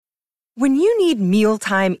When you need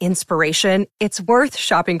mealtime inspiration, it's worth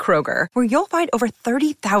shopping Kroger, where you'll find over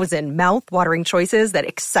 30,000 mouth-watering choices that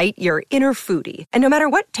excite your inner foodie. And no matter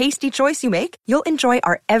what tasty choice you make, you'll enjoy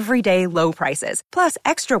our everyday low prices, plus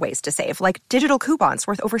extra ways to save, like digital coupons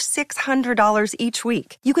worth over $600 each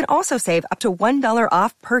week. You can also save up to $1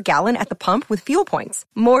 off per gallon at the pump with fuel points.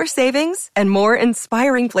 More savings and more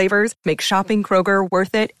inspiring flavors make shopping Kroger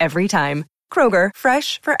worth it every time. Kroger,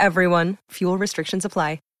 fresh for everyone. Fuel restrictions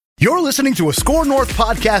apply. You're listening to a Score North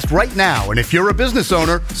podcast right now, and if you're a business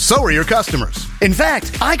owner, so are your customers. In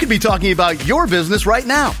fact, I could be talking about your business right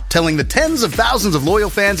now, telling the tens of thousands of loyal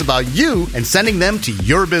fans about you and sending them to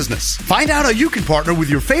your business. Find out how you can partner with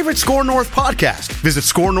your favorite Score North podcast. Visit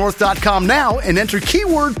scorenorth.com now and enter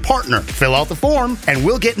keyword partner. Fill out the form, and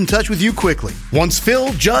we'll get in touch with you quickly. Once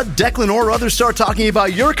Phil, Judd, Declan, or others start talking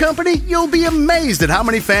about your company, you'll be amazed at how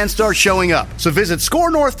many fans start showing up. So visit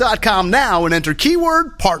scorenorth.com now and enter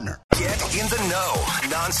keyword partner. Get in the know.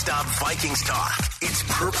 Non-stop Vikings talk. It's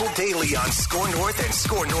Purple Daily on Score North and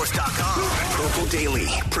ScoreNorth.com. Purple Daily,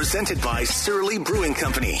 presented by Surly Brewing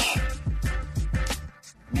Company.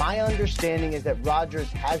 My understanding is that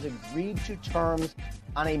Rodgers has agreed to terms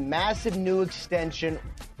on a massive new extension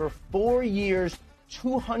for 4 years,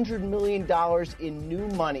 $200 million in new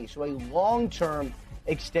money. So a long-term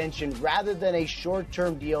extension rather than a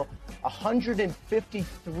short-term deal,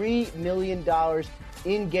 $153 million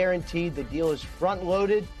in guaranteed. The deal is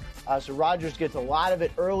front-loaded, so Rodgers gets a lot of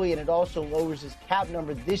it early, and it also lowers his cap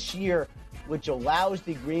number this year, which allows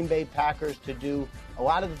the Green Bay Packers to do a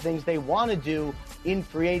lot of the things they want to do in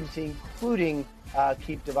free agency, including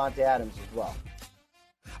keep Davante Adams as well.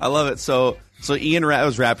 I love it. So Ian, that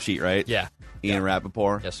was Rap Sheet, right? Yeah. Ian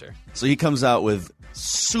Rappaport? Yes, sir. So he comes out with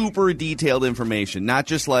super detailed information, not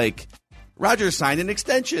just like Rodgers signed an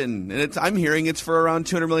extension, and I'm hearing it's for around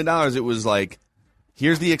 $200 million. It was like,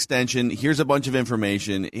 here's the extension, here's a bunch of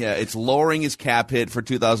information. Yeah, it's lowering his cap hit for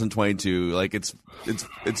 2022. Like it's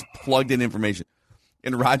plugged in information.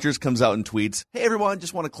 And Rodgers comes out and tweets, "Hey everyone,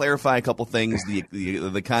 just want to clarify a couple things.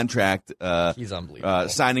 The contract he's unbelievable.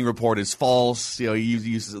 Signing report is false. You know, he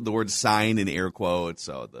uses the word sign in air quotes.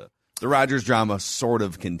 So the Rodgers drama sort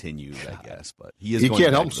of continues, I guess, but he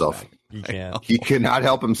can't help himself. He can't. He cannot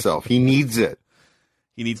help himself. He needs it.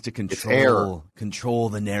 He needs to control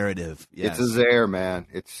the narrative. Yes. It's his air, man.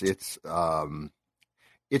 It's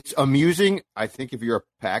amusing. I think if you're a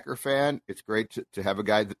Packer fan, it's great to have a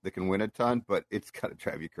guy that can win a ton, but it's got to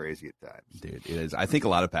drive you crazy at times. Dude, it is. I think a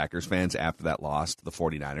lot of Packers fans after that loss to the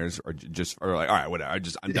 49ers are like, all right, whatever.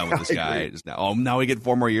 I'm done with this guy. Now we get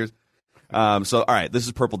 4 more years. All right, this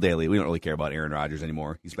is Purple Daily. We don't really care about Aaron Rodgers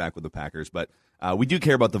anymore. He's back with the Packers, but we do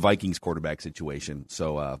care about the Vikings quarterback situation.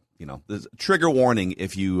 So, there's a trigger warning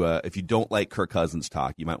if you don't like Kirk Cousins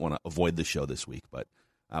talk, you might want to avoid the show this week. But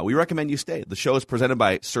we recommend you stay. The show is presented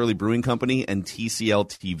by Surly Brewing Company and TCL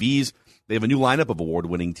TVs. They have a new lineup of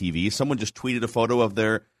award-winning TVs. Someone just tweeted a photo of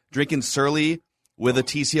their drinking Surly with a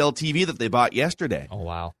TCL TV that they bought yesterday. Oh,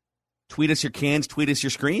 wow. Tweet us your cans, tweet us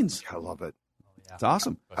your screens. I love it. It's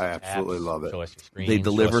awesome. I absolutely love it. Show us your screens. They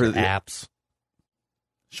deliver show us your apps.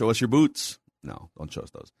 Show us your boots. No, don't show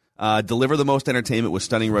us those. Deliver the most entertainment with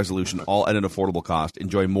stunning resolution, all at an affordable cost.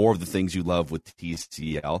 Enjoy more of the things you love with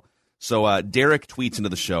TCL. So Derek tweets into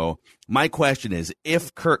the show, my question is,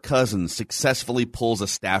 if Kirk Cousins successfully pulls a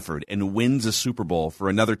Stafford and wins a Super Bowl for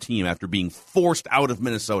another team after being forced out of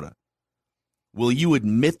Minnesota, will you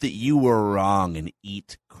admit that you were wrong and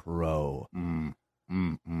eat crow?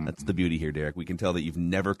 That's the beauty here, Derek. We can tell that you've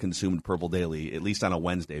never consumed Purple Daily, at least on a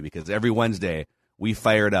Wednesday, because every Wednesday we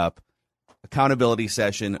fire it up. Accountability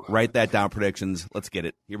session. Write that down. Predictions. Let's get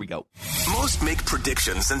it. Here we go. Most make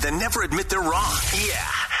predictions and then never admit they're wrong.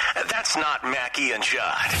 Yeah, that's not Mackie and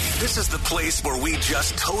Judd. This is the place where we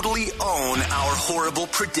just totally own our horrible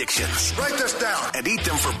predictions. Write this down. And eat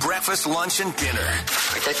them for breakfast, lunch, and dinner.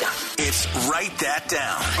 Write that down. It's Write That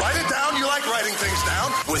Down. Write it down. You like writing things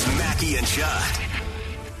down. With Mackie and Judd.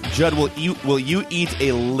 Judd, will you eat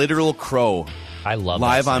a literal crow? I love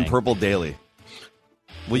live that on thing. Purple Daily?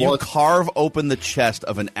 Will you carve open the chest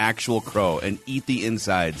of an actual crow and eat the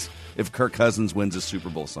insides if Kirk Cousins wins a Super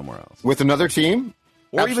Bowl somewhere else? With another team?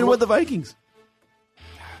 Or even with the Vikings?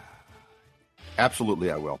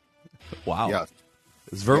 Absolutely, I will. Wow. Yes.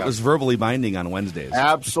 It's verbally binding on Wednesdays.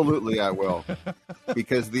 Absolutely, I will.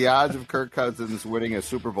 Because the odds of Kirk Cousins winning a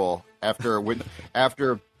Super Bowl after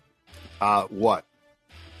what?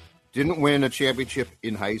 Didn't win a championship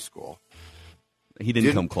in high school. He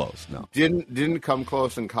didn't come close, no. Didn't come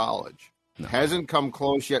close in college. No. Hasn't come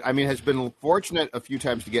close yet. I mean, has been fortunate a few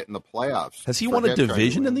times to get in the playoffs. Has he won a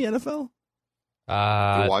division in the NFL?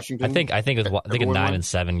 Washington? I think it was Ever win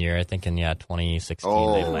 9-7 year. I think in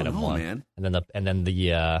 2016 they might have won. Man. And then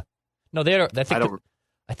the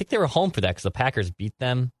I think they were home for that because the Packers beat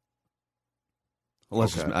them. Well,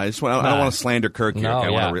 I don't want to slander Kirk here. No,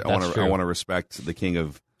 I want to respect the king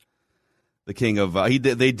of.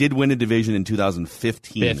 They did win a division in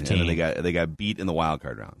 2015, and then they got beat in the wild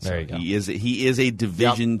card round. So there you go. He is a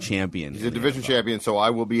division champion. He's a division champion, so I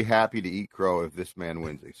will be happy to eat crow if this man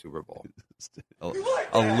wins a Super Bowl.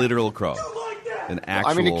 a literal crow, an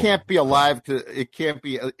actual. I mean, it can't be alive. It can't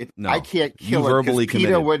be. No, I can't kill you it. verbally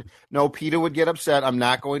committed. PETA would get upset. I'm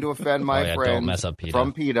not going to offend my friend. Don't mess up PETA.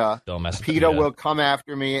 From PETA. Don't mess up PETA will come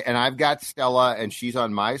after me, and I've got Stella, and she's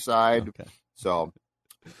on my side. Okay. So.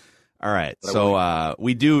 All right, so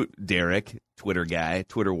we do, Derek, Twitter guy,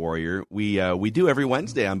 Twitter warrior. We do every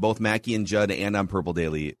Wednesday on both Mackie and Judd and on Purple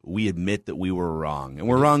Daily. We admit that we were wrong, and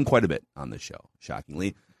we're wrong quite a bit on this show,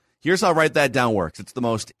 shockingly. Here's how Write That Down works. It's the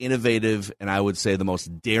most innovative and I would say the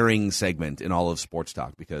most daring segment in all of sports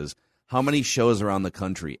talk, because how many shows around the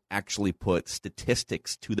country actually put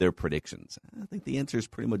statistics to their predictions? I think the answer is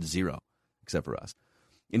pretty much zero, except for us.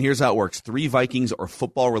 And here's how it works. 3 Vikings or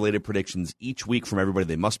football-related predictions each week from everybody.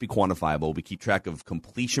 They must be quantifiable. We keep track of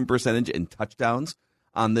completion percentage and touchdowns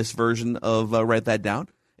on this version of Write That Down.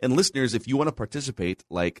 And listeners, if you want to participate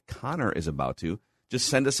like Connor is about to, just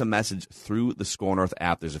send us a message through the Score North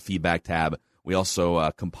app. There's a feedback tab. We also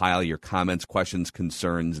compile your comments, questions,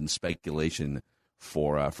 concerns, and speculation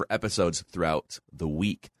for episodes throughout the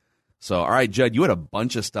week. So, all right, Judd, you had a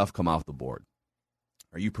bunch of stuff come off the board.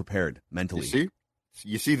 Are you prepared mentally?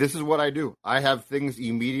 You see, this is what I do. I have things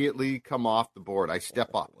immediately come off the board. I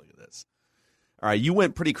step up. Look at this. All right, you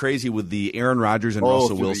went pretty crazy with the Aaron Rodgers and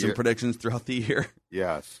Russell Wilson predictions throughout the year.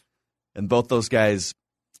 Yes. And both those guys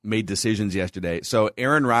made decisions yesterday. So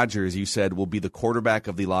Aaron Rodgers, you said, will be the quarterback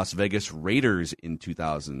of the Las Vegas Raiders in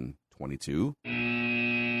 2022.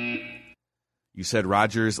 You said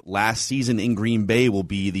Rodgers' last season in Green Bay will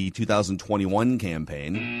be the 2021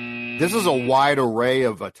 campaign. This is a wide array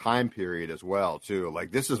of a time period as well, too.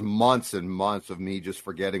 Like, this is months and months of me just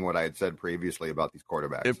forgetting what I had said previously about these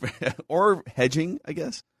quarterbacks. Or hedging, I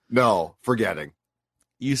guess. No, forgetting.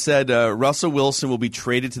 You said Russell Wilson will be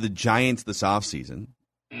traded to the Giants this offseason.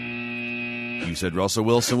 You said Russell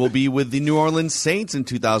Wilson will be with the New Orleans Saints in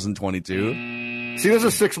 2022. See, this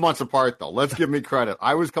is 6 months apart, though. Let's give me credit.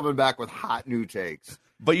 I was coming back with hot new takes.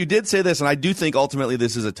 But you did say this, and I do think ultimately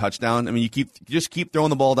this is a touchdown. I mean, you just keep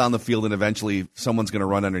throwing the ball down the field, and eventually someone's going to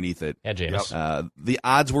run underneath it. Yeah, James. The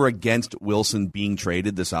odds were against Wilson being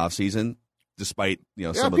traded this offseason, despite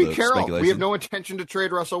some of the speculation. We have no intention to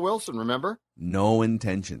trade Russell Wilson, remember? No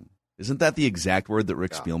intention. Isn't that the exact word that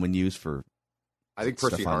Rick Spielman used for I think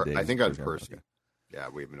Percy Harvin. I think I was Percy. Okay. Yeah,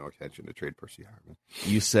 we have no intention to trade Percy Harvin.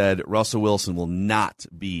 You said Russell Wilson will not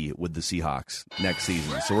be with the Seahawks next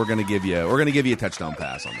season, so we're going to give you a touchdown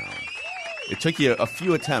pass on that one. It took you a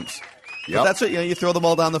few attempts. Yep. But that's what you throw the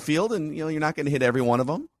ball down the field, and you're not going to hit every one of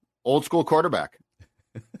them. Old school quarterback.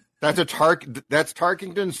 That's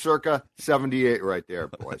Tarkington circa 78 right there,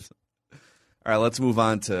 boys. All right, let's move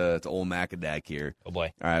on to old Macadac here. Oh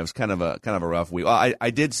boy! All right, it was kind of a rough week. Well,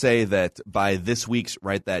 I did say that by this week's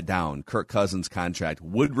Write That Down, Kirk Cousins' contract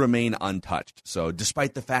would remain untouched. So,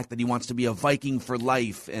 despite the fact that he wants to be a Viking for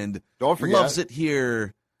life and don't forget, loves it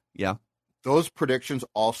here, yeah, those predictions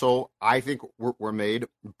also I think were made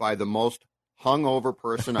by the most hungover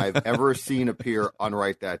person I've ever seen appear on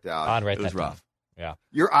Write That Down. It was rough. Yeah,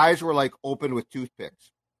 your eyes were like open with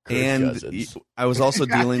toothpicks. And I was also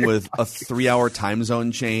dealing with a 3-hour time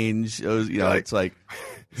zone change. It was, it's like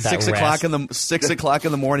 6 o'clock in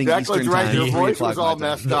the morning Eastern right. time. Your voice was all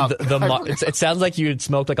messed up. It sounds like you had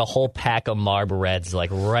smoked like a whole pack of Marb Reds like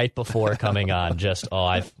right before coming on.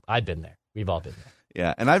 I've been there. We've all been there.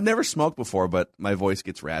 Yeah, and I've never smoked before, but my voice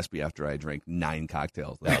gets raspy after I drink 9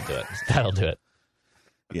 cocktails. That'll do it.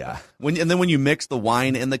 Yeah, when you mix the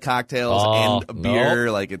wine and the cocktails and beer,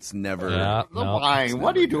 like it's never wine.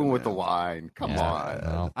 What are you doing with the wine? Come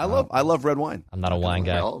on. I love red wine. I'm not a wine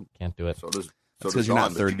guy. Can't do it. So does because you're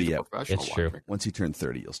not 30 yet. It's true. Once you turn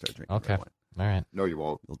 30, you'll start drinking. Okay. Red wine. All right. No, you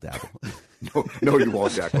won't. You'll dabble. No, you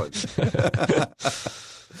won't, Declan.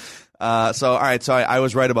 So all right. So I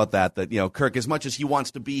was right about that. That Kirk, as much as he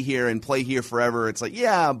wants to be here and play here forever, it's like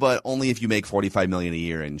but only if you make $45 million a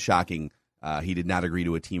year. And shocking. He did not agree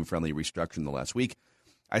to a team-friendly restructuring the last week.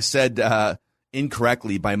 I said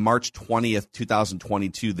incorrectly, by March 20th,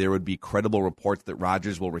 2022, there would be credible reports that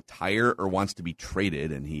Rodgers will retire or wants to be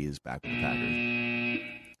traded, and he is back with the Packers.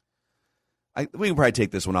 We can probably take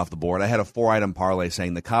this one off the board. I had a 4-item parlay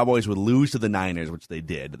saying the Cowboys would lose to the Niners, which they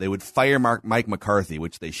did. They would fire Mike McCarthy,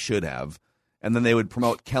 which they should have, And then they would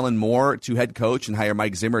promote Kellen Moore to head coach and hire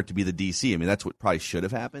Mike Zimmer to be the DC. I mean, that's what probably should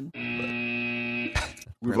have happened.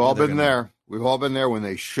 We've all been there. We've all been there when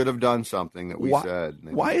they should have done something that we said.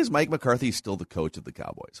 Why is Mike McCarthy still the coach of the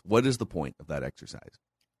Cowboys? What is the point of that exercise?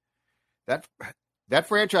 That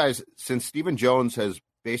franchise, since Stephen Jones has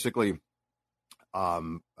basically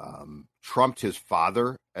trumped his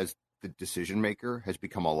father as the decision maker, has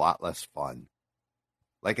become a lot less fun.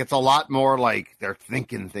 Like, it's a lot more like they're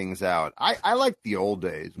thinking things out. I like the old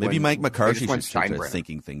days. Maybe Mike McCarthy should start Steinbrenner.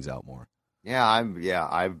 thinking things out more. Yeah,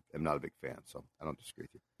 I am not a big fan, so I don't disagree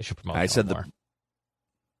with you. They should promote. I said Kellen Moore.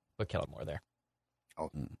 Put Kellen Moore there.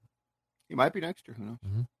 Oh, he might be next year. Who knows?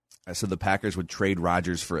 Mm-hmm. I said the Packers would trade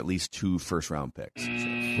Rodgers for at least 2 first-round picks.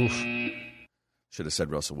 Should have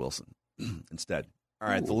said Russell Wilson instead. All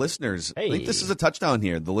right, the listeners, I think this is a touchdown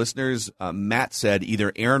here. The listeners, Matt said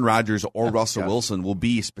either Aaron Rodgers or Russell Wilson will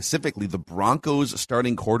be specifically the Broncos'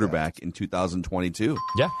 starting quarterback in 2022.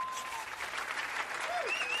 Yeah.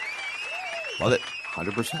 Love it.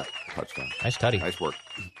 100% touchdown. Nice tutty. Nice work.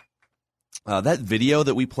 That video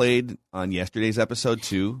that we played on yesterday's episode,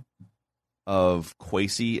 too, of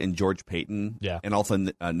Kwesi and George Payton, and also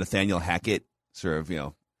Nathaniel Hackett sort of,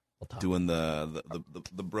 doing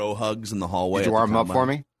the bro hugs in the hallway. Did you warm up for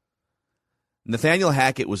me? Nathaniel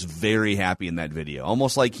Hackett was very happy in that video,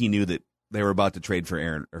 almost like he knew that they were about to trade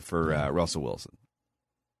for Russell Wilson.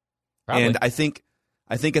 Probably. And I think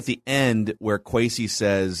at the end where Kwesi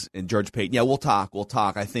says and George Payton, we'll talk.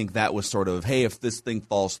 I think that was sort of, hey, if this thing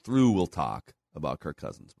falls through, we'll talk about Kirk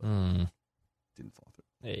Cousins. But didn't fall through.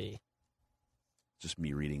 Hey, just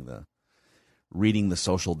me reading the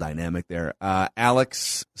social dynamic there.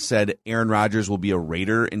 Alex said Aaron Rodgers will be a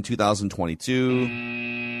Raider in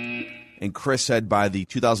 2022. And Chris said by the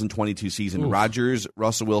 2022 season, Rodgers,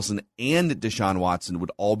 Russell Wilson, and Deshaun Watson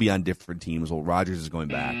would all be on different teams while Rodgers is going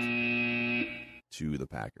back to the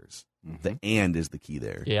Packers. Mm-hmm. The and is the key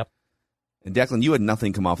there. Yep. And Declan, you had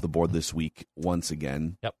nothing come off the board this week once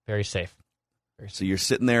again. Yep, very safe. So you're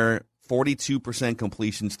sitting there, 42%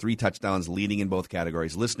 completions, 3 touchdowns, leading in both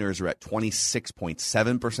categories. Listeners are at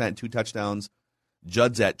 26.7%, 2 touchdowns.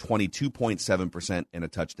 Judd's at 22.7% and a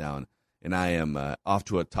touchdown. And I am off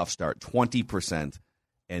to a tough start, 20%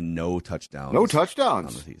 and no touchdowns. No touchdowns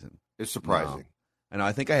on the season. It's surprising. I know.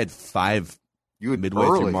 I think I had 5 midway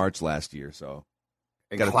through March last year. So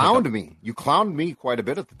you clowned me. You clowned me quite a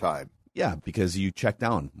bit at the time. Yeah, because you check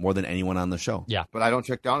down more than anyone on the show. Yeah, but I don't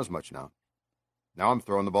check down as much now. Now I'm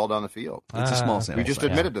throwing the ball down the field. It's a small sample. We just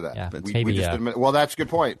admitted to that. Yeah. We just admitted. Well, that's a good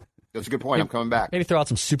point. That's a good point. I'm coming back. Maybe throw out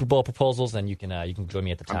some Super Bowl proposals, and you can join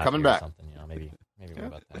me at the top. I'm coming back. Or something, maybe worry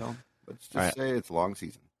about that. Let's just say it's a long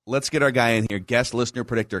season. Let's get our guy in here. Guest listener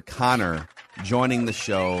predictor Connor joining the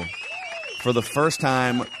show for the first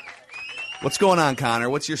time. What's going on, Connor?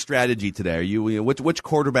 What's your strategy today? Are you which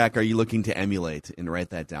quarterback are you looking to emulate? And write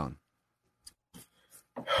that down.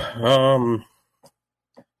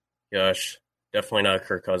 Gosh, definitely not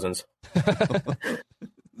Kirk Cousins. It's a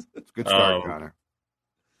good start, Connor.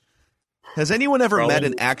 Has anyone ever met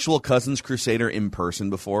an actual Cousins Crusader in person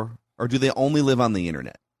before? Or do they only live on the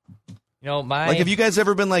internet? Have you guys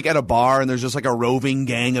ever been like at a bar and there's just like a roving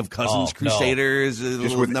gang of Cousins Crusaders?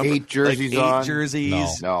 Just with 8 jerseys on? 8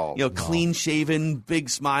 jerseys. No. Clean shaven,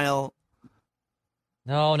 big smile.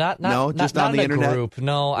 No, not just not on the internet. Group.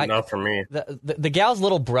 No, not for me. The gal's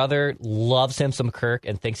little brother loves him some Kirk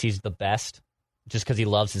and thinks he's the best, just because he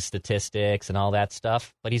loves his statistics and all that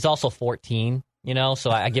stuff. But he's also 14,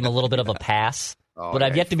 so I give him a little bit of a pass. But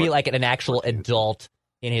I've yet to be like an actual adult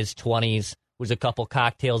in his 20s who's a couple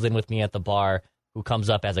cocktails in with me at the bar who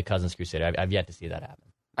comes up as a Cousins Crusader. I've yet to see that happen.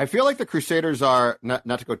 I feel like the Crusaders are, not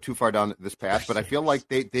to go too far down this path, but I feel like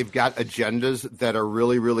they've got agendas that are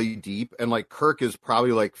really, really deep. And like Kirk is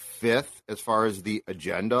probably like 5th as far as the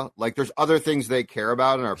agenda. Like there's other things they care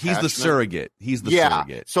about and are He's the surrogate.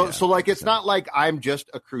 Surrogate. So like it's not like I'm just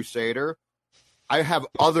a Crusader. I have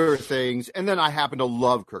other things, and then I happen to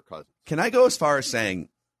love Kirk Cousins. Can I go as far as saying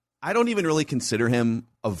I don't even really consider him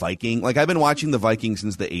a Viking? Like I've been watching the Vikings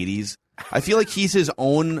since the 80s. I feel like he's his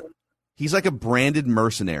own. He's like a branded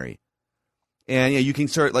mercenary. And you can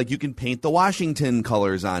you can paint the Washington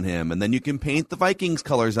colors on him, and then you can paint the Vikings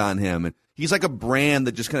colors on him. And he's like a brand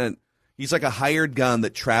that just he's like a hired gun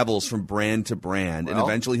that travels from brand to brand, and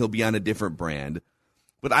eventually he'll be on a different brand.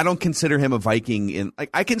 But I don't consider him a Viking.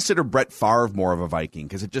 I consider Brett Favre more of a Viking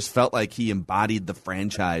because it just felt like he embodied the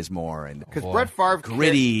franchise more. And because Brett Favre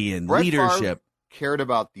gritty and leadership. Cared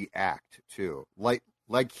about the act too. Like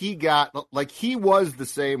he was the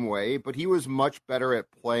same way, but he was much better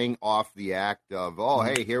at playing off the act of,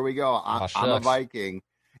 hey, here we go. I'm a Viking.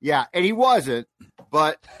 Yeah, and he wasn't.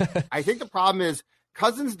 But I think the problem is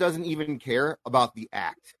Cousins doesn't even care about the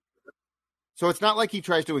act. So it's not like he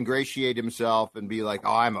tries to ingratiate himself and be like,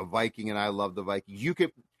 "Oh, I'm a Viking and I love the Vikings."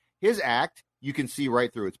 His act, you can see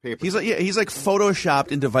right through its paper. He's like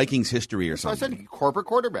photoshopped into Vikings history or something. So I said corporate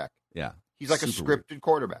quarterback. Yeah, he's like a scripted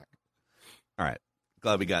quarterback. All right,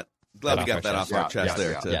 glad we got that off our chest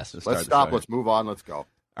there. Yes. Let's stop. Let's move on. Let's go.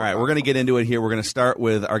 All right, we're going to get into it here. We're going to start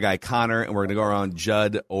with our guy Connor, and we're going to go around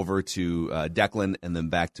Judd over to Declan, and then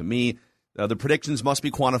back to me. The predictions must be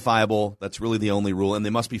quantifiable. That's really the only rule, and they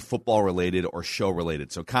must be football-related or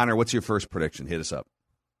show-related. So, Connor, what's your first prediction? Hit us up.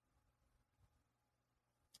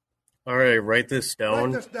 All right, write this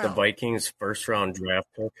down. The Vikings' first-round draft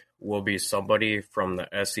pick will be somebody from the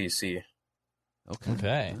SEC.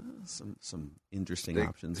 Okay. Some interesting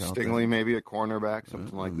options out there. Stingley, maybe a cornerback,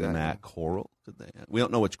 something like that. Matt Corral. We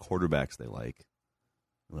don't know which quarterbacks they like.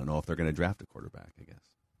 We don't know if they're going to draft a quarterback, I guess.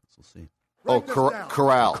 We'll see.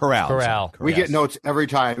 Corral. We get notes every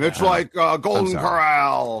time. It's like Golden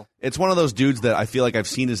Corral. It's one of those dudes that I feel like I've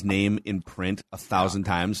seen his name in print 1,000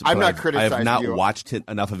 times. I'm not criticizing I have not you. watched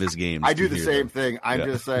enough of his games. I do the same thing. I'm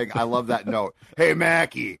just saying I love that note. Hey,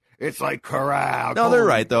 Mackie, it's like Corral. No, they're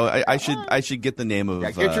right, though. I should get the name of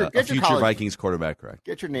a future Vikings quarterback correct.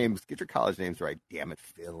 Get your college names right. Damn it,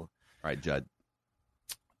 Phil. All right, Judd.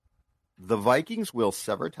 The Vikings will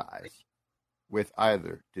sever ties with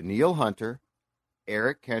either Danielle Hunter,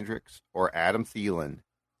 Eric Kendricks, or Adam Thielen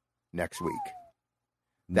next week.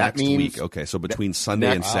 Next week. Okay, so between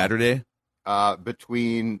Sunday and Saturday?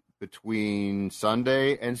 Between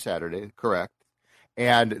Sunday and Saturday, correct.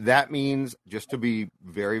 And that means, just to be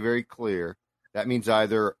very, very clear, that means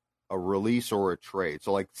either a release or a trade.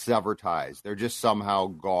 So like sever ties. They're just somehow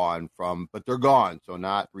gone but they're gone. So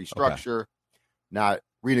not restructure, not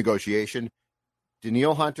renegotiation.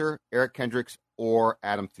 Danielle Hunter, Eric Kendricks, or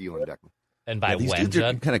Adam Thielen, Declan. And by these when, dudes are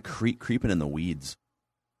Judd? kind of creeping in the weeds.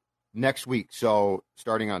 Next week. So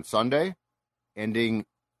starting on Sunday, ending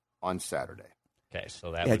on Saturday. Okay,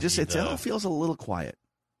 so that it all feels a little quiet.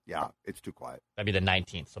 Yeah, it's too quiet. That'd be the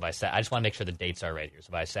 19th. So I just want to make sure the dates are right here.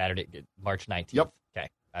 So by Saturday, March 19th. Yep. Okay.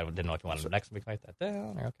 I didn't know if you wanted next week. Write that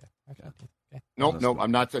down. Or okay. Okay. Nope.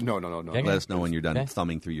 I'm not. No. Okay. Let us know when you're done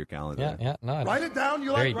thumbing through your calendar. Yeah. No. Write it down.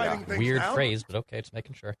 You like writing things weird down? phrase, but okay, just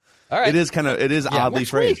making sure. All right. It is oddly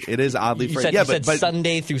phrased. It is oddly You phrased. said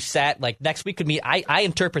Sunday through like next week could mean. I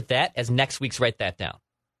interpret that as next week's. Write that down.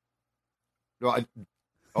 No.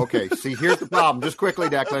 Okay. See, here's the problem. Just quickly,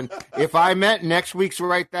 Declan. If I meant next week's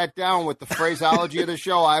write that down with the phraseology of the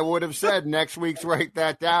show, I would have said next week's write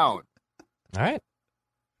that down. All right.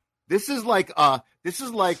 This is like a next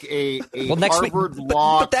Harvard week,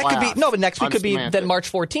 law but that class could be next week could be semantics. then March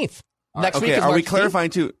 14th. Next week is are March we clarifying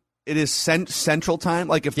too? It is Central Time.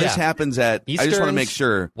 Like if this happens at, I just want to make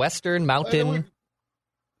sure. Western Mountain.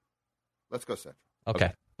 Let's go Central.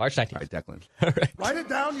 Okay. March 19th. All right, Declan. All right. Write it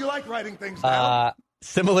down. You like writing things down.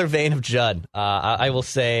 Similar vein of Judd, I will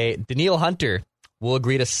say Danielle Hunter will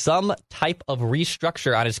agree to some type of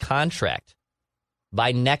restructure on his contract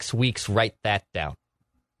by next week's. Write that down.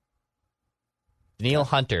 Danielle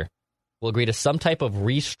Hunter will agree to some type of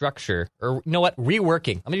restructure, or you know what?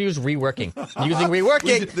 Reworking. I'm going to use reworking. I'm using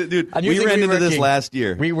reworking. Dude, we ran into this last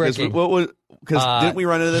year. Reworking. Because didn't we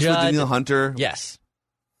run into this with Danielle Hunter? Yes.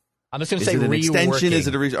 I'm just going to say an reworking. extension? Is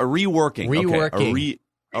it a reworking? Reworking. Okay.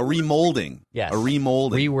 A remolding. Yes. A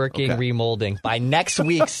remolding. Reworking, remolding. By next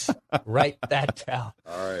week's, write that down.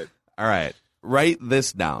 All right. Write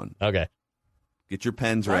this down. Okay. Get your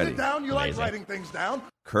pens ready. Write it down. You like writing things down.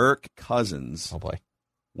 Kirk Cousins. Oh, boy.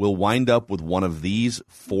 Will wind up with one of these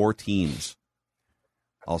 4 teams.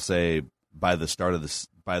 I'll say by the start of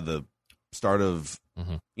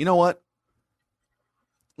Mm-hmm. You know what?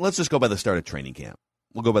 Let's just go by the start of training camp.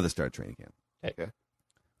 We'll go by the start of training camp. Okay.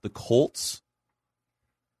 The Colts,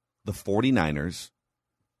 the 49ers,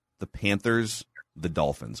 the Panthers, the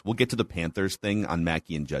Dolphins. We'll get to the Panthers thing on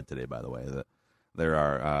Mackie and Judd today, by the way. There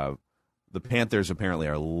are the Panthers apparently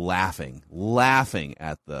are laughing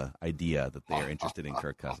at the idea that they are interested in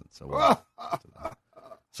Kirk Cousins.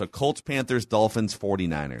 So Colts, Panthers, Dolphins,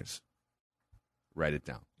 49ers. Write it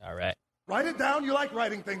down. All right. Write it down. You like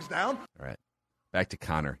writing things down. All right. Back to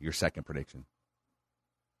Connor, your second prediction.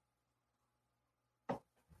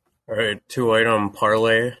 All right, 2-item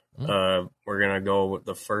parlay. We're going to go with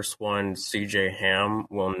the first one. CJ Ham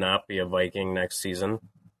will not be a Viking next season.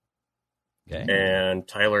 Okay. And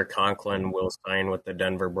Tyler Conklin will sign with the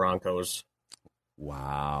Denver Broncos.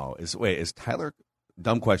 Wow. Is Tyler,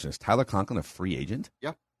 dumb question, is Tyler Conklin a free agent?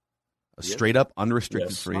 Yeah. A straight up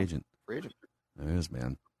unrestricted free agent? Free agent. It is,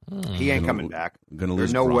 man. He ain't coming back. Gonna There's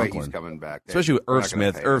lose no way Gronk he's one. coming back. Especially with We're Irv not gonna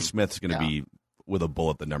Smith. pay Irv him. Smith's going to be with a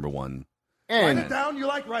bullet the number one. And Write it down. You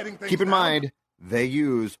like writing things keep in down. mind, they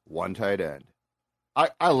use one tight end.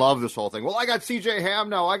 I love this whole thing. Well, I got C.J. Ham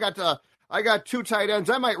now. I got two tight ends.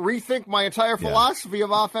 I might rethink my entire philosophy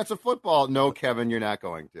of offensive football. No, Kevin, you're not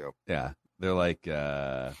going to. Yeah, they're like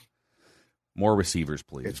more receivers,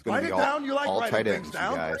 please. It's going to be Write it down. You like all writing tight things ends, you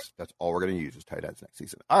down. guys. That's all we're going to use is tight ends next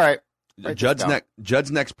season. All right.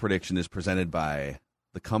 Judd's next prediction is presented by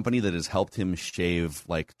the company that has helped him shave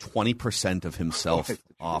like 20% of himself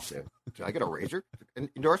off. Did I get a razor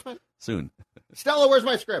endorsement? Soon. Stella, where's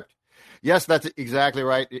my script? Yes, that's exactly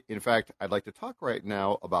right. In fact, I'd like to talk right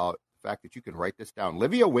now about the fact that you can write this down.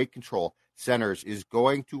 Livia Weight Control Centers is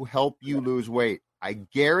going to help you lose weight. I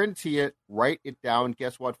guarantee it. Write it down.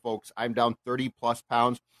 Guess what, folks? I'm down 30-plus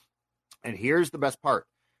pounds. And here's the best part.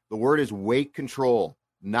 The word is weight control,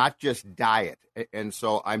 not just diet. And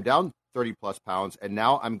so I'm down 30-plus pounds, and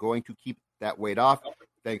now I'm going to keep that weight off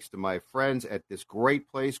thanks to my friends at this great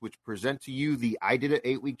place, which present to you the I Did It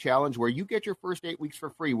 8-Week Challenge, where you get your first 8 weeks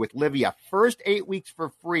for free with Livia. First 8 weeks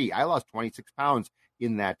for free. I lost 26 pounds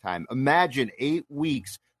in that time. Imagine 8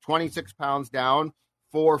 weeks, 26 pounds down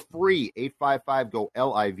for free.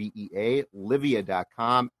 855-GO-LIVEA,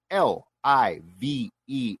 Livia.com,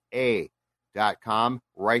 LIVEA.com.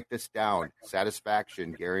 Write this down.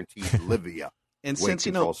 Satisfaction guaranteed. Livia. And Weight since,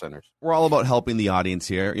 Control Centers. we're all about helping the audience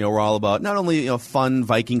here, we're all about not only, fun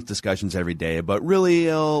Vikings discussions every day, but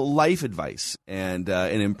really, life advice and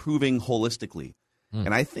improving holistically.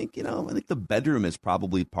 And I think, I think the bedroom is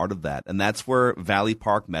probably part of that. And that's where Valley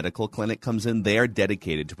Park Medical Clinic comes in. They are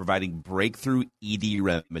dedicated to providing breakthrough ED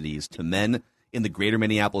remedies to men in the greater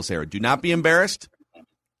Minneapolis area. Do not be embarrassed.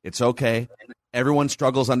 It's okay. Everyone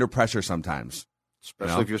struggles under pressure sometimes.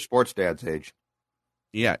 Especially if you're sports dad's age.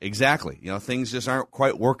 Yeah, exactly. Things just aren't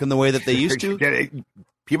quite working the way that they used to.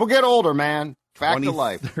 People get older, man. Fact 20, of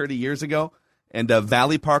life. 30 years ago. And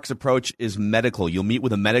Valley Park's approach is medical. You'll meet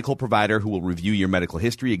with a medical provider who will review your medical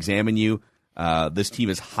history, examine you. This team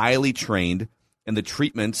is highly trained, and the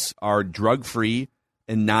treatments are drug-free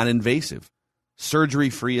and non-invasive.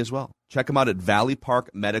 Surgery-free as well. Check them out at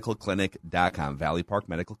valleyparkmedicalclinic.com.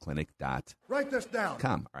 valleyparkmedicalclinic.com. Write this down.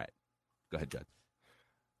 All right. Go ahead, Judd.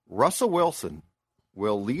 Russell Wilson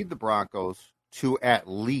will lead the Broncos to at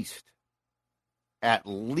least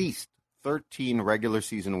 13 regular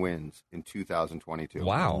season wins in 2022.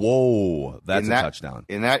 Wow. Whoa. That's a touchdown.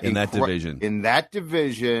 In that division. In that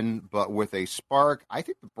division, but with a spark. I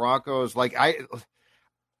think the Broncos, I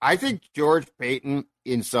think George Payton,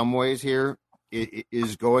 in some ways here,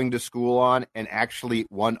 is going to school on and actually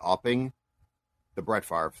one-upping the Brett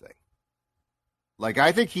Favre thing.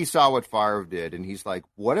 I think he saw what Favre did, and he's like,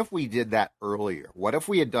 what if we did that earlier? What if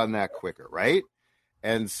we had done that quicker, right?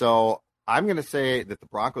 And so I'm going to say that the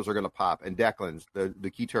Broncos are going to pop, and Declan's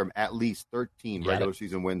the key term, at least 13 regular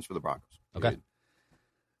season wins for the Broncos. Okay.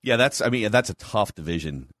 Yeah, that's a tough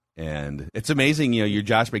division. And it's amazing, you're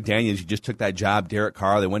Josh McDaniels. You just took that job. Derek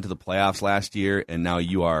Carr, they went to the playoffs last year, and now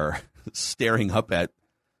you are staring up at,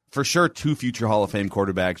 for sure, 2 future Hall of Fame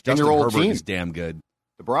quarterbacks. Justin Herbert is damn good.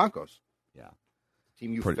 The Broncos. Yeah.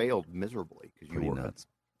 Team you failed miserably because you were nuts. A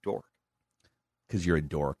dork. Because you're a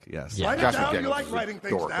dork, yes. Yeah. Josh Down, McDaniels you like was writing a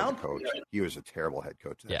things dork down? as a coach. He was a terrible head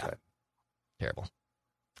coach at that time. Terrible.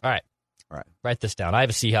 All right. Write this down. I have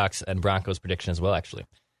a Seahawks and Broncos prediction as well, actually.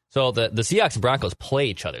 So the Seahawks and Broncos play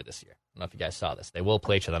each other this year. I don't know if you guys saw this. They will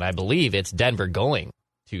play each other, and I believe it's Denver going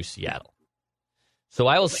to Seattle. So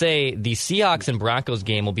I will say the Seahawks and Broncos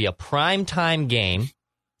game will be a primetime game,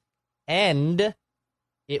 and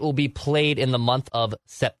it will be played in the month of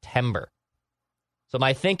September. So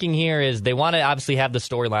my thinking here is they want to obviously have the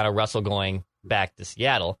storyline of Russell going back to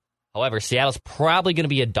Seattle. However, Seattle's probably going to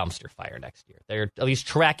be a dumpster fire next year. They're at least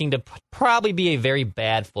tracking to probably be a very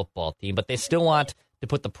bad football team, but they still want to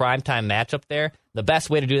put the primetime matchup there. The best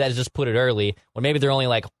way to do that is just put it early, when maybe they're only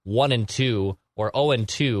like 1-2 or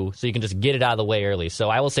 0-2, so you can just get it out of the way early. So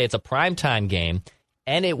I will say it's a primetime game,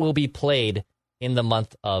 and it will be played in the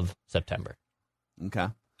month of September. Okay.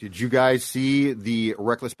 Did you guys see the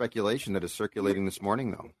reckless speculation that is circulating this morning,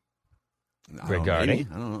 though? Regarding?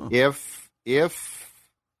 I don't know. If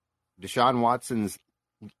Deshaun Watson's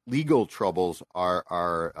legal troubles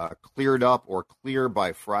are cleared up or clear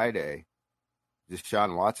by Friday,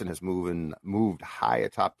 Deshaun Watson has moved high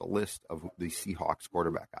atop the list of the Seahawks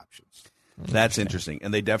quarterback options. That's interesting.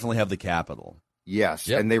 And they definitely have the capital. Yes,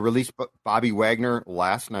 Yep. and they released Bobby Wagner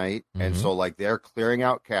last night, and so they're clearing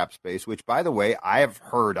out cap space, which, by the way, I have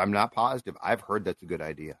heard, I'm not positive, I've heard that's a good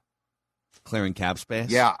idea. clearing cap space.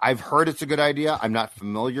 Yeah, I've heard it's a good idea. I'm not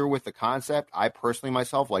familiar with the concept. I personally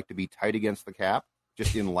myself like to be tight against the cap,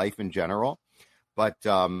 just in life in general. But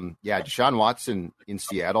Deshaun Watson in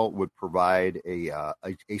Seattle would provide a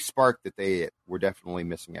spark that they were definitely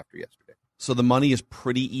missing after yesterday. So the money is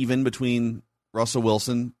pretty even between Russell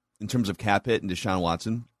Wilson in terms of cap hit and Deshaun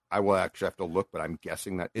Watson. I will actually have to look, but I'm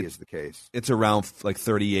guessing that is the case. It's around like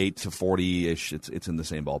 38 to 40-ish. It's in the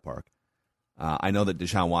same ballpark. I know that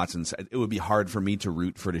Deshaun Watson's. It would be hard for me to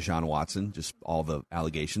root for Deshaun Watson, just all the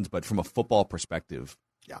allegations. But from a football perspective,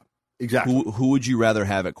 yeah, exactly. Who would you rather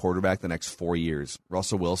have at quarterback the next 4 years,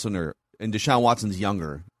 Russell Wilson and Deshaun Watson's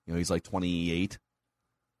younger? He's like 28.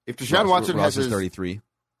 If Deshaun Watson has his 33,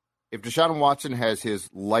 if Deshaun Watson has his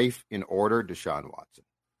life in order, Deshaun Watson.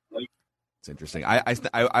 It's interesting.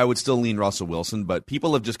 I would still lean Russell Wilson, but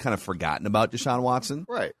people have just kind of forgotten about Deshaun Watson,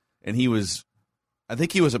 right? And I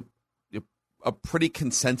think he was a pretty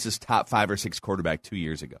consensus top 5 or 6 quarterback 2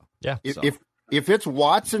 years ago. Yeah. If it's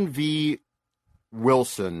Watson v.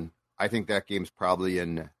 Wilson, I think that game's probably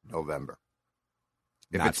in November.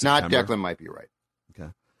 If it's not, Declan might be right. Okay.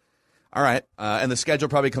 All right. And the schedule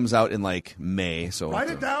probably comes out in like May. So write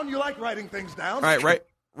it down. You like writing things down. All right.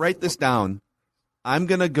 Write this down. I'm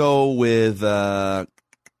gonna go with. I'm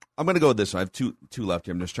gonna go with this one. I have two left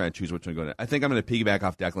here. I'm just trying to choose which one to go to. I think I'm gonna piggyback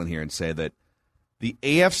off Declan here and say that the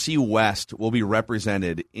AFC West will be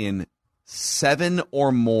represented in 7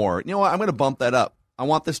 or more. You know what? I'm gonna bump that up. I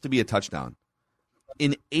want this to be a touchdown.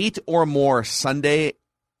 In 8 or more Sunday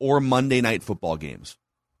or Monday night football games.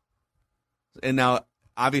 And now,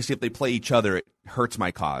 obviously, if they play each other, it hurts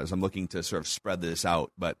my cause. I'm looking to sort of spread this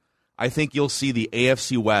out. But I think you'll see the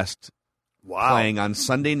AFC West playing on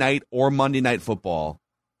Sunday night or Monday night football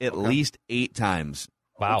at least 8 times.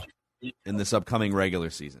 Wow. In this upcoming regular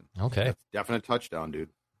season. Okay. That's definite touchdown, dude.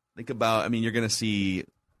 Think about, you're going to see,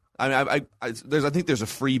 I think there's a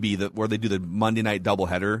freebie where they do the Monday night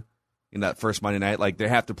doubleheader in that first Monday night. Like, they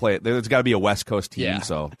have to play it. There's got to be a West Coast team,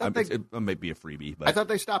 so it might be a freebie. But I thought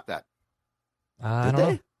they stopped that. Did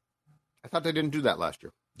they? I thought they didn't do that last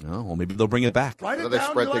year. Oh, well, maybe they'll bring it back. Write it they down.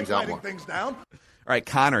 spread You things like out writing more. things down. All right,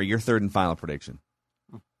 Connor, your third and final prediction.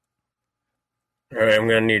 All right, I'm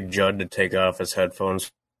going to need Judd to take off his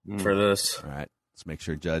headphones for this. All right, let's make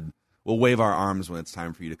sure Judd. We'll wave our arms when it's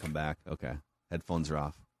time for you to come back. Okay, headphones are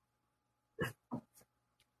off. All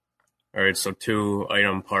right, so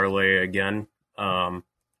 2-item parlay again.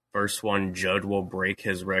 First one, Judd will break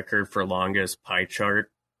his record for longest pie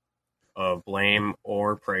chart of blame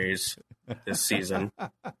or praise this season.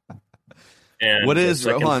 And what is,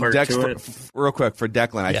 hold on, Dex, real quick, for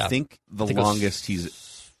Declan, I think the longest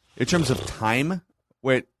he's, in terms of time,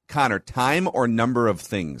 wait, Connor, time or number of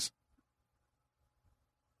things?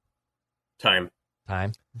 Time.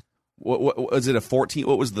 What was it, a 14?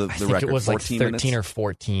 What was the record? It was 14 like 13 minutes? or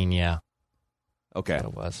 14, yeah. Okay.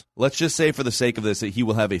 It was. Let's just say for the sake of this that he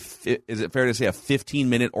will have is it fair to say a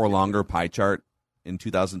 15-minute or longer pie chart in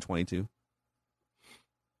 2022?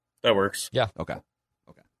 That works. Yeah. Okay.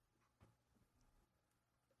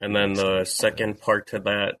 And then the second part to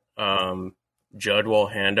that, Judd will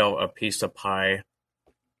hand out a piece of pie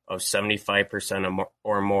of 75%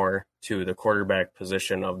 or more to the quarterback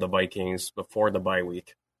position of the Vikings before the bye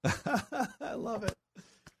week. I love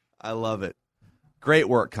it. Great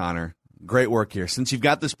work, Connor. Great work here. Since you've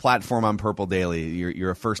got this platform on Purple Daily, you're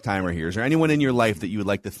a first-timer here. Is there anyone in your life that you would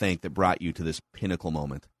like to thank that brought you to this pinnacle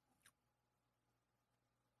moment?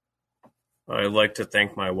 I'd like to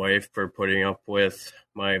thank my wife for putting up with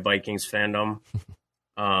my Vikings fandom.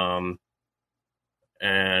 And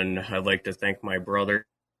I'd like to thank my brother.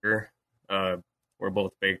 We're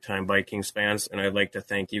both big-time Vikings fans. And I'd like to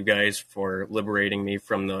thank you guys for liberating me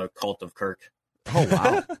from the cult of Kirk. Oh,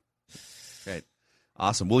 wow. Great.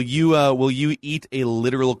 Awesome. Will you eat a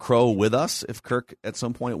literal crow with us if Kirk at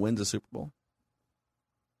some point wins a Super Bowl?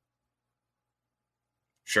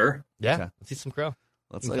 Sure. Yeah. Okay. Let's eat some crow.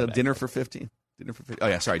 Let's dinner for 15. Oh,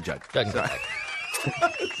 yeah. Sorry, Judd. Sorry,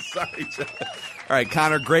 Judd. All right,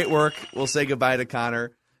 Connor, great work. We'll say goodbye to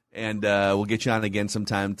Connor, and we'll get you on again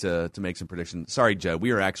sometime to make some predictions. Sorry, Judd.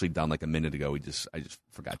 We were actually done like a minute ago. I just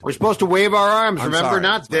forgot to. We're supposed to wave our arms. Remember, sorry.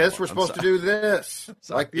 not this. We're supposed to do this,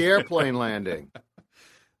 like the airplane landing.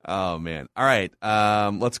 Oh man! All right,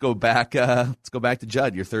 let's go back. Let's go back to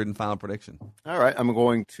Judd. Your third and final prediction. All right, I'm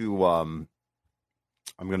going to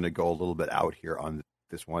go a little bit out here on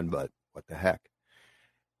this one, but what the heck?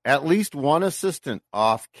 At least one assistant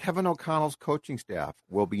off Kevin O'Connell's coaching staff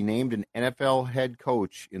will be named an NFL head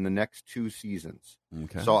coach in the next 2 seasons.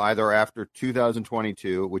 Okay. So either after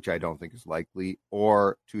 2022, which I don't think is likely,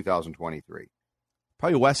 or 2023.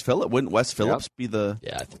 Probably Wes Phillips. Wouldn't Wes Phillips be the?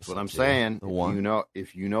 Yeah, I think that's what I'm saying. The one.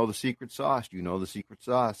 If you know the secret sauce, you know the secret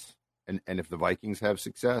sauce. And if the Vikings have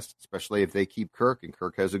success, especially if they keep Kirk and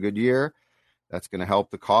Kirk has a good year, that's going to help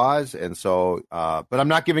the cause. And so, but I'm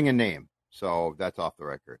not giving a name, so that's off the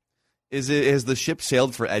record. Has the ship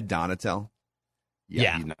sailed for Ed Donatel?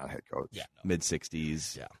 Yeah, he's not a head coach. Yeah,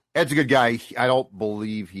 mid-60s. Yeah, Ed's a good guy. I don't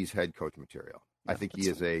believe he's head coach material. I think he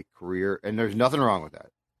is a career, and there's nothing wrong with that.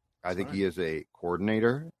 I think he is a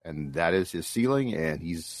coordinator, and that is his ceiling, and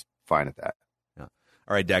he's fine at that. Yeah.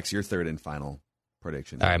 All right, Dex, your third and final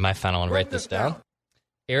prediction. All right, my final one. Write this down.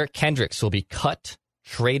 Eric Kendricks will be cut,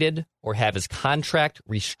 traded, or have his contract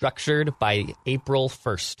restructured by April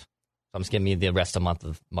 1st. So I'm just giving you the rest of the month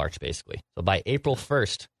of March, basically. So by April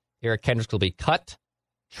 1st, Eric Kendricks will be cut,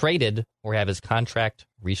 traded, or have his contract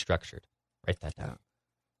restructured. Write that down.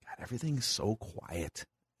 God, everything's so quiet.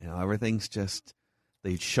 Everything's just,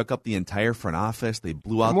 they shook up the entire front office. They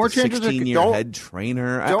blew out the 16-year head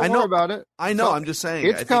trainer. Don't I know worry about it. I know. I'm just saying.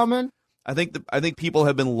 It's coming. I think people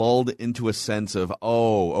have been lulled into a sense of,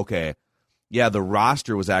 oh, okay, yeah, the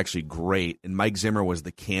roster was actually great, and Mike Zimmer was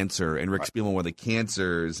the cancer, and Rick Spielman were the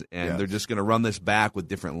cancers, and they're just going to run this back with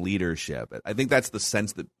different leadership. I think that's the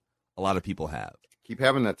sense that a lot of people have. Keep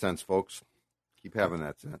having that sense, folks. Keep having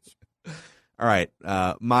that sense. All right,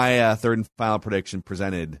 my third and final prediction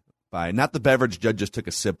presented by not the beverage Judd just took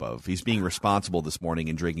a sip of. He's being responsible this morning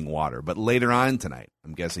and drinking water, but later on tonight,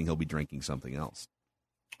 I'm guessing he'll be drinking something else.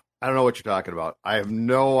 I don't know what you're talking about. I have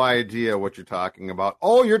no idea what you're talking about.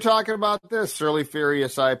 Oh, you're talking about this Surly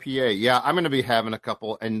Furious IPA. Yeah, I'm going to be having a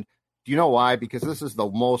couple. And do you know why? Because this is the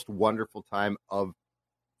most wonderful time of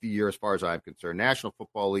the year as far as I'm concerned. National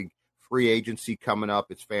Football League free agency coming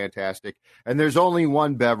up. It's fantastic. And there's only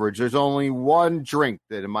one beverage. There's only one drink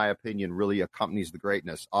that, in my opinion, really accompanies the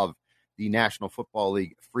greatness of the National Football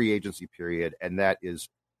League free agency period. And that is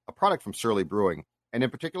a product from Surly Brewing. And in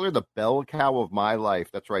particular, the bell cow of my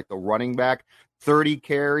life. That's right, the running back, 30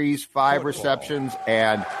 carries, 5 receptions,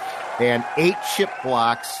 and 8 chip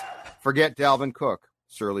blocks. Forget Dalvin Cook.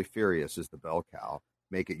 Surly Furious is the bell cow.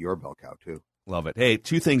 Make it your bell cow, too. Love it. Hey,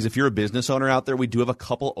 2 things. If you're a business owner out there, we do have a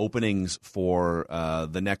couple openings for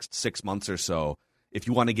the next 6 months or so. If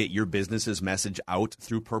you want to get your business's message out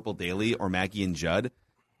through Purple Daily or Mackey and Judd,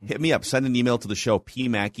 hit me up. Send an email to the show,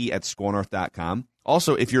 pmackey@scorenorth.com.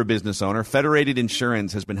 Also, if you're a business owner, Federated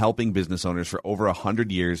Insurance has been helping business owners for over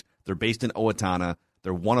 100 years. They're based in Owatonna.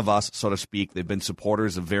 They're one of us, so to speak. They've been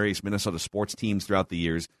supporters of various Minnesota sports teams throughout the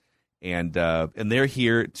years. And they're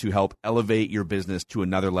here to help elevate your business to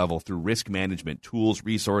another level through risk management, tools,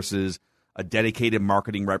 resources, a dedicated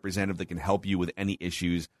marketing representative that can help you with any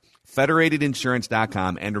issues.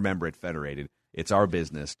 Federatedinsurance.com. And remember, at Federated, it's our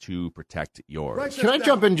business to protect yours. Can I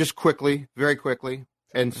jump in just quickly, very quickly,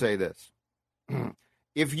 and say this?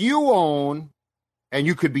 If you own, and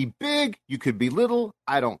you could be big, you could be little,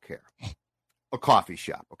 I don't care, a coffee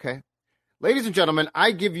shop, okay? Ladies and gentlemen,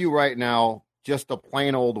 I give you right now just a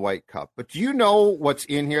plain old white cup. But do you know what's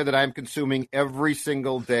in here that I'm consuming every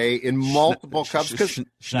single day in multiple cups? Because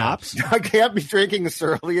Schnapps? I can't be drinking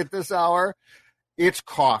Surly at this hour. It's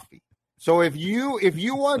coffee. So if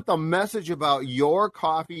you want the message about your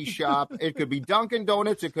coffee shop, it could be Dunkin'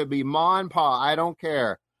 Donuts, it could be Ma and Pa, I don't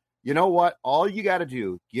care. You know what? All you got to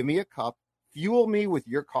do, give me a cup, fuel me with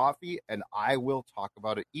your coffee, and I will talk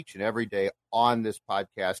about it each and every day on this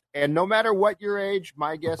podcast. And no matter what your age,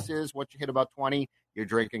 my guess is once you hit about 20, you're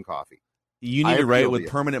drinking coffee. You need to write with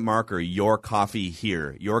permanent marker, your coffee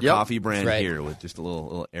here, your coffee brand here, with just a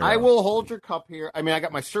little arrow. I will hold your cup here. I mean, I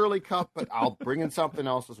got my Surly cup, but I'll bring in something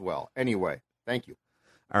else as well. Anyway, thank you.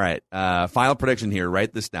 All right. Final prediction here.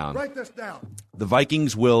 Write this down. Write this down. The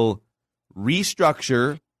Vikings will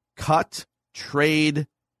restructure, cut, trade,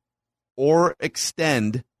 or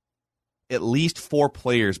extend at least 4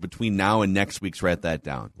 players between now and next week's. Write that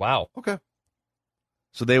down. Wow. Okay.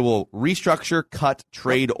 So they will restructure, cut,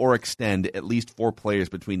 trade, or extend at least 4 players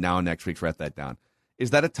between now and next week's. Write that down.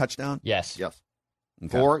 Is that a touchdown? Yes. Yes.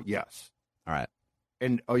 Okay. 4, yes. All right.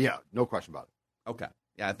 And no question about it. Okay.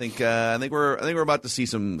 Yeah, I think we're about to see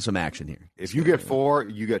some action here. If you get 4,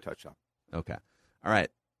 you get a touchdown. Okay. All right.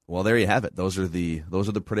 Well, there you have it. Those are the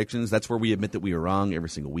predictions. That's where we admit that we are wrong every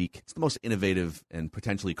single week. It's the most innovative and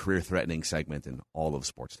potentially career-threatening segment in all of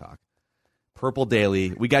sports talk. Purple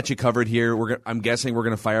Daily, we got you covered here. I'm guessing we're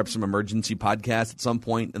going to fire up some emergency podcasts at some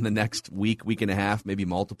point in the next week and a half, maybe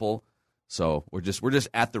multiple. So we're just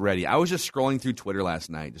at the ready. I was just scrolling through Twitter last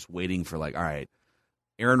night, just waiting for all right,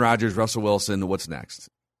 Aaron Rodgers, Russell Wilson, what's next?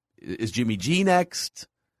 Is Jimmy G next?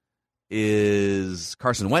 Is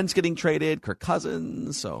Carson Wentz getting traded? Kirk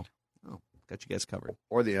Cousins? So, got you guys covered.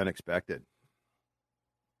 Or the unexpected.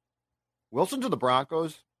 Wilson to the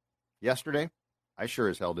Broncos yesterday, I sure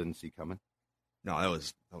as hell didn't see coming. No, that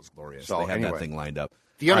was glorious. So, they had anyway, that thing lined up.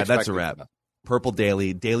 The All right, that's a unexpected. wrap. Purple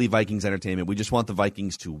Daily Vikings Entertainment. We just want the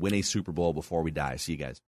Vikings to win a Super Bowl before we die. See you guys.